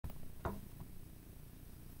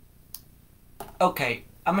Okay,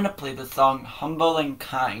 I'm gonna play the song Humble and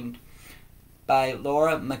Kind by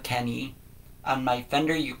Laura McKenney on my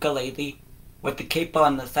Fender ukulele with the capo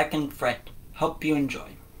on the 2nd fret. Hope you enjoy.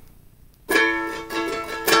 You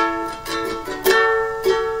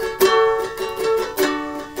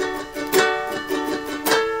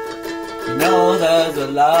know there's a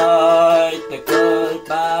light that goes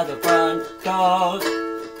by the front door.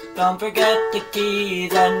 Don't forget the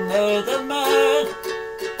keys under the mat.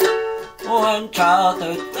 When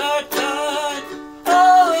childhood started,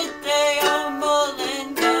 always stay humble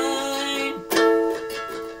and kind.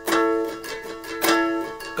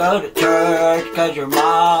 Go to church 'cause your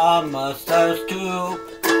mama says to.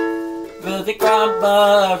 Visit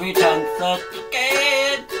grandpa every chance that you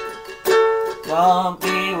can. Won't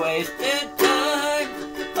be wasted time.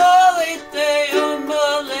 Always stay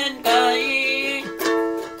humble and kind.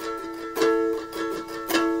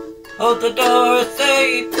 Hold the door,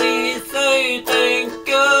 say please, say thank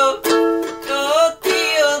you. Don't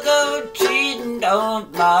steal, don't cheat, and don't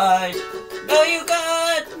lie. Know you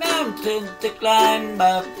got mountains to climb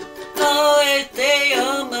up. Always stay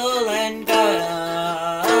humble and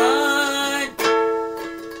kind.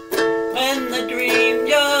 When the dream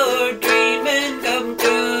you're dreaming come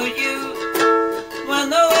true, you. When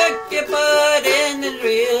the work you put in is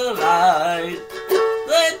realized.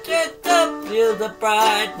 Let yourself feel the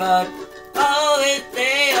pride, but always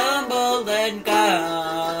stay humble and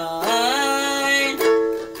kind.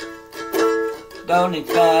 Don't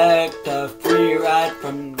expect a free ride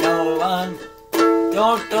from no one.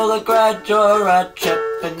 Don't hold a grudge or a chip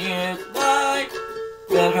in years wide.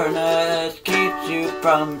 Bitterness keeps you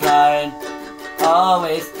from trying.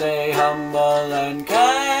 Always stay humble and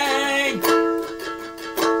kind.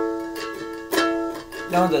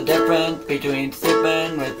 Know the difference between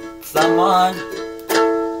sleeping with someone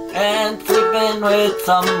and sleeping with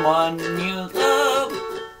someone you love.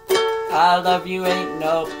 I love you ain't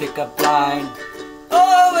no pickup line.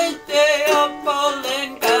 Always stay humble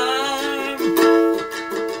and kind.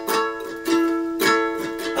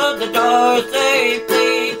 Hold the door, say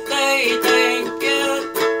please, say thank you.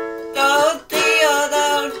 Don't steal,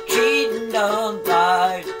 don't cheat, and don't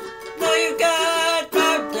lie. Know you got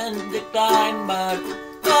mountains to climb, but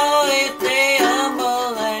always stay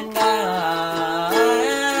humble and kind.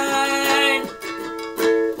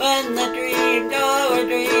 When the dream you're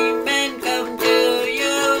dreaming come to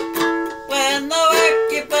you. When the work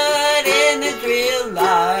you put in is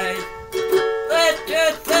realized. Let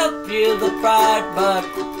yourself feel the pride, but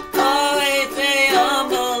always stay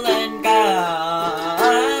humble and kind.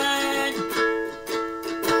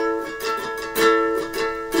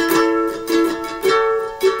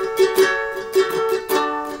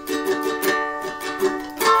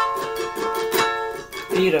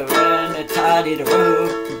 Eat a rent, it's hot, eat a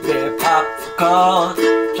roof, beer popcorn.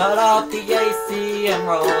 Shut off the AC and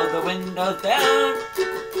roll the windows down.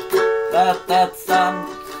 Let that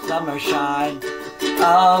summer shine.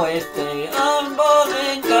 Always stay humble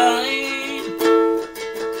and kind.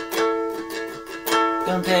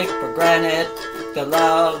 Don't take for granted the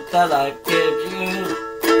love that life gives you.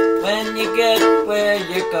 When you get where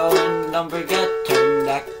you're going, don't forget to turn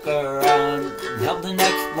back around and help the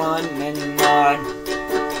next one and on.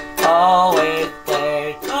 Always